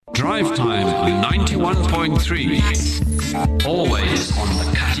Drive Time 91.3. Always on the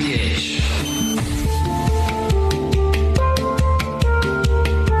cutting edge.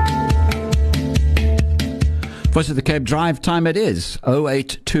 Voice of the Cape Drive Time it is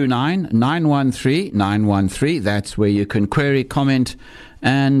 0829 913 913. That's where you can query, comment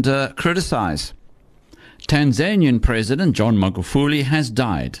and criticize. Tanzanian President John Magufuli has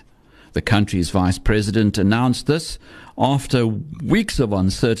died. The country's vice president announced this after weeks of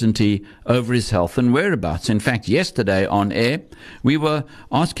uncertainty over his health and whereabouts. In fact, yesterday on air, we were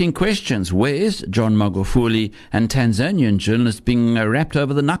asking questions. Where is John Magufuli? And Tanzanian journalists being wrapped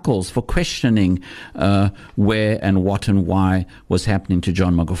over the knuckles for questioning where and what and why was happening to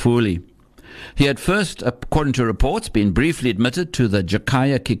John Magufuli. He had first, according to reports, been briefly admitted to the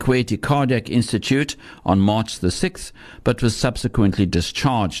Jakaya Kikwete Cardiac Institute on March the 6th, but was subsequently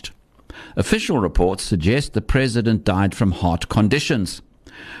discharged. Official reports suggest the president died from heart conditions.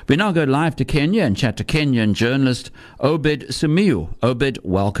 We now go live to Kenya and chat to Kenyan journalist Obed Simiyu. Obed,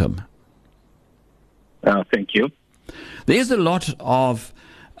 welcome. Thank you. There's a lot of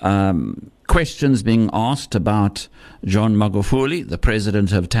questions being asked about John Magufuli, the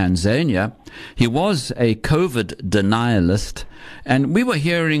president of Tanzania. He was a COVID denialist, and we were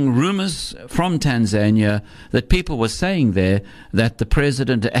hearing rumors from Tanzania that people were saying there that the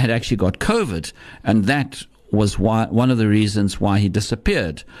president had actually got COVID, and that was one of the reasons why he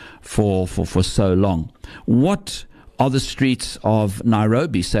disappeared for so long. What are the streets of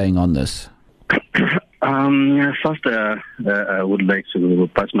Nairobi saying on this? First, I would like to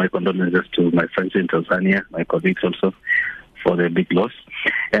pass my condolences to my friends in Tanzania, my colleagues also, for the big loss.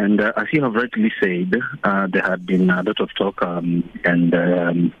 And as you have rightly said, there had been a lot of talk and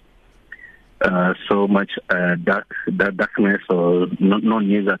so much darkness or no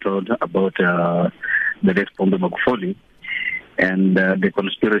news at all about the death of Pombe Magufuli. And the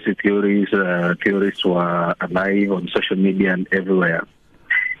conspiracy theories were alive on social media and everywhere.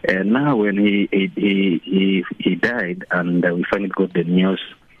 And now when he died and we finally got the news,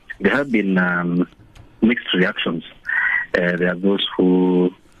 there have been mixed reactions. There are those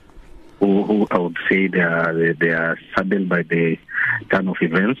who I would say they are saddened by the turn of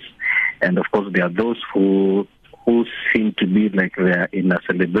events, and of course there are those who seem to be like they are in a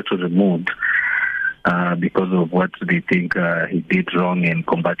celebratory mood because of what they think he did wrong in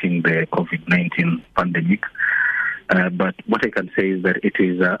combating the COVID-19 pandemic. But what I can say is that it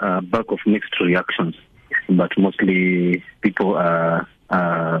is a bag of mixed reactions. But mostly people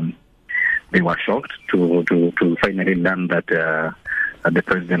they were shocked to finally learn that the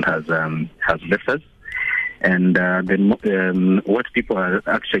president has left us. And then what people are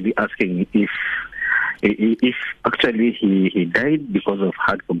actually asking if actually he died because of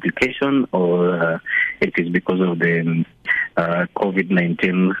heart complication or it is because of the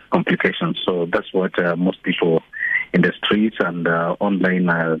COVID-19 complications. So that's what most people in the streets and online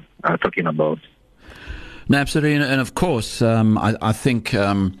are talking about. No, absolutely. And of course, I think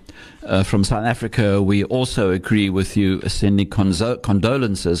from South Africa, we also agree with you sending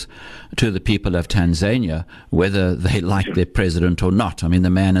condolences to the people of Tanzania, whether they like their president or not. I mean, the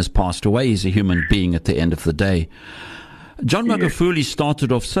man has passed away. He's a human being at the end of the day. John Magufuli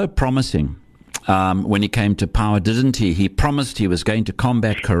started off so promising. When he came to power, didn't he? He promised he was going to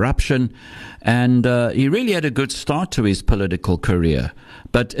combat corruption, and he really had a good start to his political career.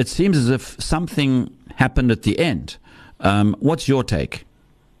 But it seems as if something happened at the end. What's your take?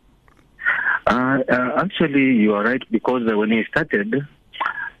 Actually, you are right, because when he started,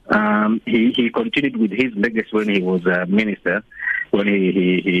 he continued with his legacy when he was a minister, when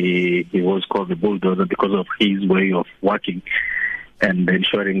he was called the bulldozer because of his way of working and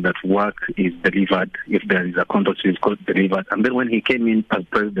ensuring that work is delivered. If there is a contract, it is delivered. And then when he came in as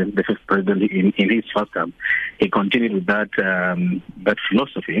president, the fifth president in his first term, he continued with that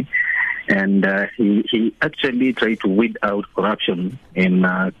philosophy. And he actually tried to weed out corruption in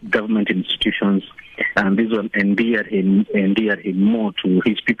government institutions. And this one endeared him more to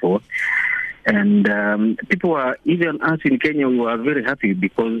his people. And people were, even us in Kenya, we were very happy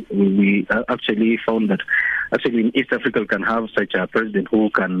because we actually found that actually in East Africa we can have such a president who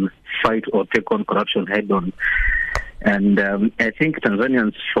can fight or take on corruption head on. And I think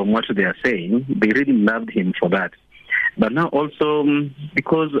Tanzanians, from what they are saying, they really loved him for that. But now also,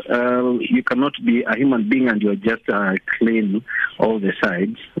 because you cannot be a human being and you're just clean all the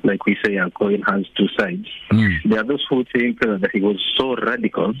sides, like we say, a coin has two sides. There are those who think that he was so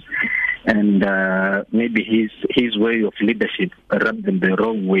radical, and maybe his way of leadership rubbed them the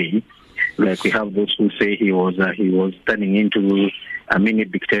wrong way. Like we have those who say he was turning into a mini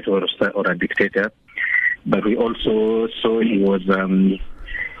dictator or a dictator. But we also saw he was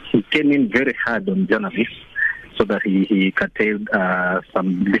he came in very hard on journalists, so that he curtailed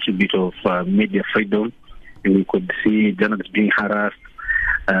some little bit of media freedom. We could see journalists being harassed,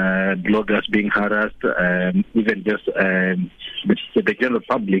 bloggers being harassed, even just the general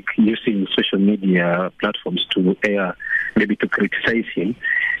public using social media platforms to air, maybe to criticize him.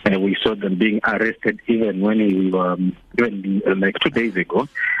 We saw them being arrested even when even like 2 days ago.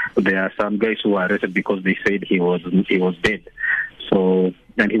 There are some guys who were arrested because they said he was dead. So,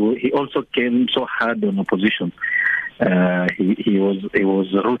 and he also came so hard on opposition. He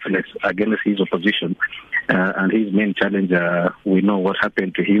was ruthless against his opposition, and his main challenger. We know what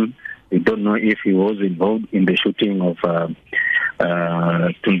happened to him. We don't know if he was involved in the shooting of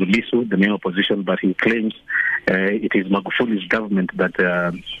Tundu Lissu, the main opposition, but he claims it is Magufuli's government that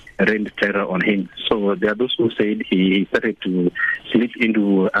rained terror on him. So there are those who said he started to slip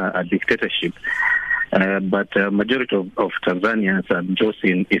into a dictatorship. But majority of Tanzanians and those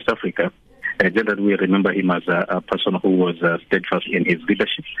in East Africa, generally we remember him as a person who was steadfast in his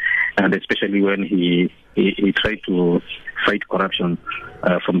leadership, and especially when he tried to fight corruption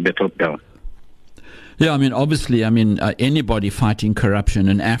from the top down. Yeah, I mean, obviously, anybody fighting corruption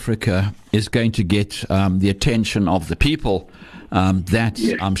in Africa is going to get the attention of the people. Yes.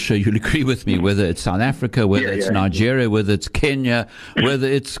 I'm sure you'll agree with me, whether it's South Africa, whether it's Nigeria, whether it's Kenya, whether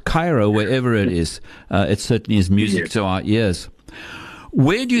it's Cairo, wherever it is. It certainly is music to our ears.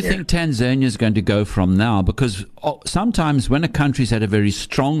 Where do you think Tanzania is going to go from now? Because sometimes when a country's had a very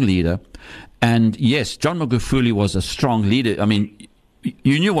strong leader, and yes, John Magufuli was a strong leader. I mean,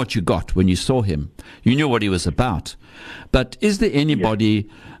 you knew what you got when you saw him. You knew what he was about. But is there anybody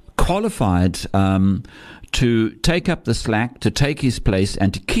qualified to take up the slack, to take his place,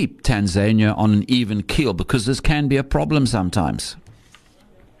 and to keep Tanzania on an even keel? Because this can be a problem sometimes.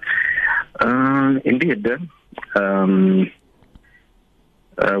 Indeed.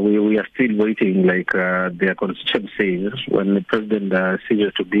 We are still waiting, like their constitution says, when the president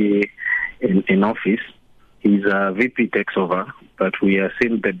ceases to be in office, his VP takes over. But we are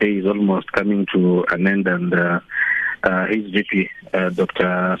seeing the day is almost coming to an end, and his VP,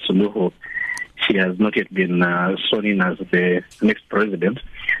 Dr. Suluhu, she has not yet been sworn in as the next president.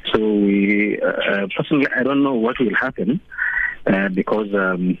 So we, personally, I don't know what will happen because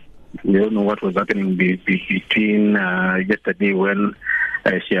we don't know what was happening between yesterday when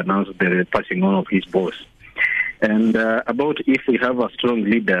she announced the passing on of his boss. And about if we have a strong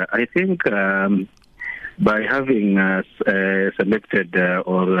leader, I think by having selected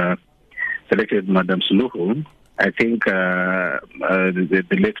Madam Suluhu, I think the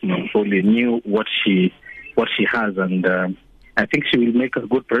late Magufuli knew what she has, and I think she will make a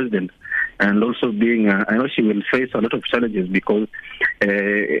good president. And also I know she will face a lot of challenges because,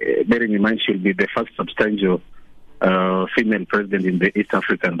 bearing in mind, she will be the first substantial female president in the East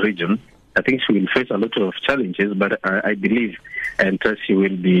African region. I think she will face a lot of challenges, but I believe and trust she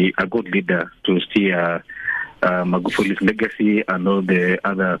will be a good leader to steer Magufuli's legacy and all the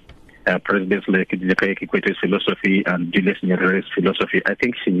other presidents like Jakaya Kikwete's philosophy and Julius Nyerere's philosophy. I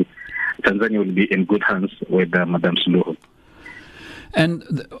think Tanzania will be in good hands with Madam Suluhu. And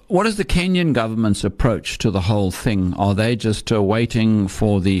what is the Kenyan government's approach to the whole thing? Are they just waiting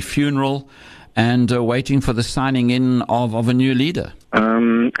for the funeral and waiting for the signing in of a new leader?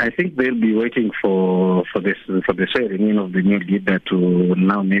 I think they'll be waiting for the swearing in of the new leader to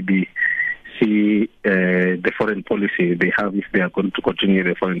now maybe see the foreign policy they have, if they are going to continue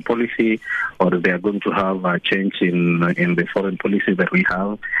the foreign policy or they are going to have a change in the foreign policy that we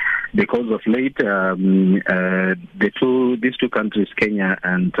have. Because of late, these two countries, Kenya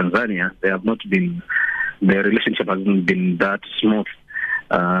and Tanzania, their relationship hasn't been that smooth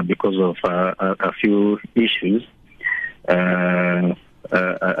because of a few issues.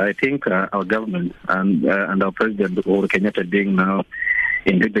 I think our government and our president, Uhuru Kenyatta, being now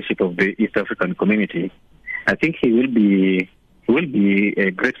in leadership of the East African community, I think he will be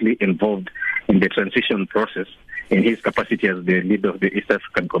greatly involved in the transition process in his capacity as the leader of the East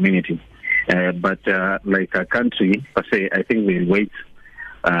African community. But like a country per se, I think we'll wait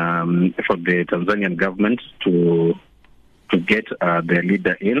for the Tanzanian government to get their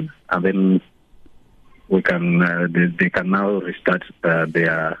leader in, and then they can now restart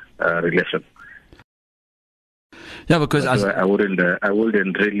their relation. Yeah, because I wouldn't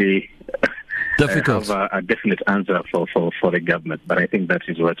really have a definite answer for the government, but I think that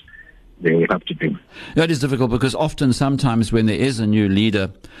is what they will have to do. Yeah, it is difficult because sometimes when there is a new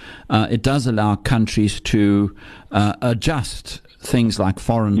leader, it does allow countries to adjust things like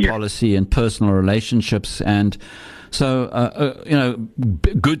foreign policy and personal relationships, and so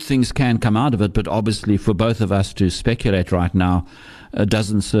good things can come out of it. But obviously, for both of us to speculate right now,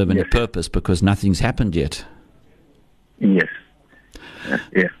 doesn't serve any purpose because nothing's happened yet. Yes.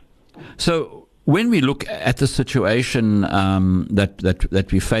 Yeah. So when we look at the situation that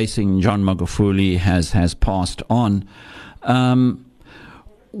we're facing, John Magufuli has passed on. How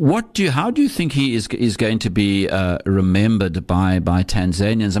do you think he is going to be remembered by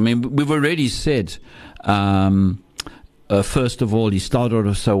Tanzanians? I mean, we've already said, first of all, he started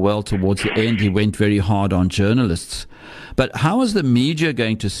off so well. Towards the end, he went very hard on journalists. But how is the media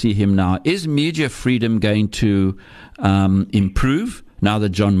going to see him now? Is media freedom going to improve now that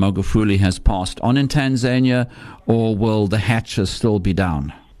John Magufuli has passed on in Tanzania, or will the hatches still be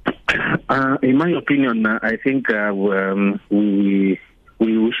down? In my opinion, I think we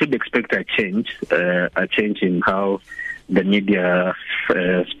should expect a change in how the media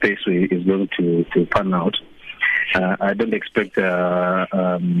space is going to pan out. I don't expect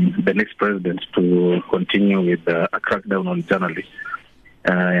the next president to continue with a crackdown on journalists.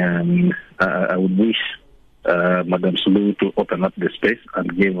 I would wish Madam Suluhu to open up the space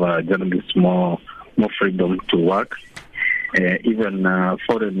and give journalists more freedom to work. Even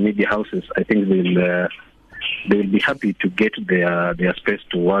foreign media houses, I think they'll be happy to get their space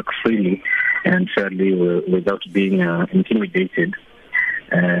to work freely and fairly without being intimidated.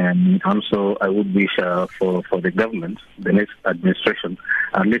 And also, I would wish for the government, the next administration,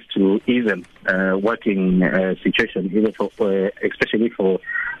 at least to ease working situation, even especially for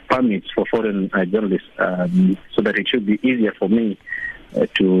permits for foreign journalists, so that it should be easier for me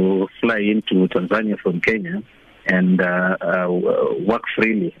to fly into Tanzania from Kenya and work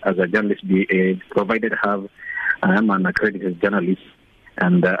freely as a journalist, provided I am an accredited journalist,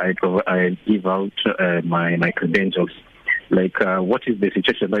 and I give out my credentials. Like, what is the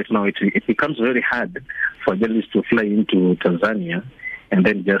situation right now? It becomes very hard for journalists to fly into Tanzania and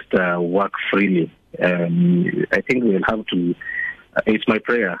then just work freely. I think we'll have to, it's my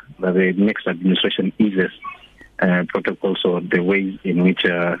prayer that the next administration eases protocols or the ways in which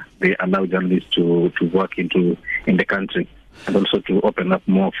they allow journalists to work in the country, and also to open up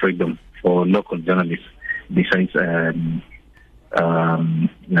more freedom for local journalists besides foreign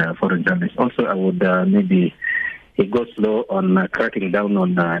journalists. Also, I would maybe he goes slow on cracking down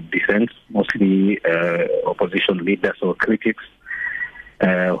on dissent, mostly opposition leaders or critics,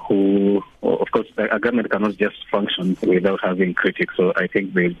 who, of course, a government cannot just function without having critics. So I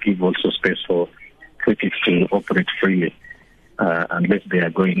think they'll give also space for critics to operate freely, unless they are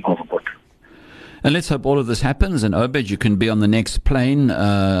going overboard. And let's hope all of this happens. And Obed, you can be on the next plane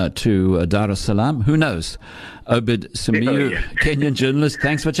to Dar es Salaam. Who knows? Obed Simiyu, Kenyan journalist,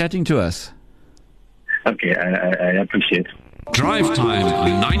 thanks for chatting to us. Okay, I appreciate it. Drive Time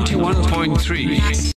 91.3.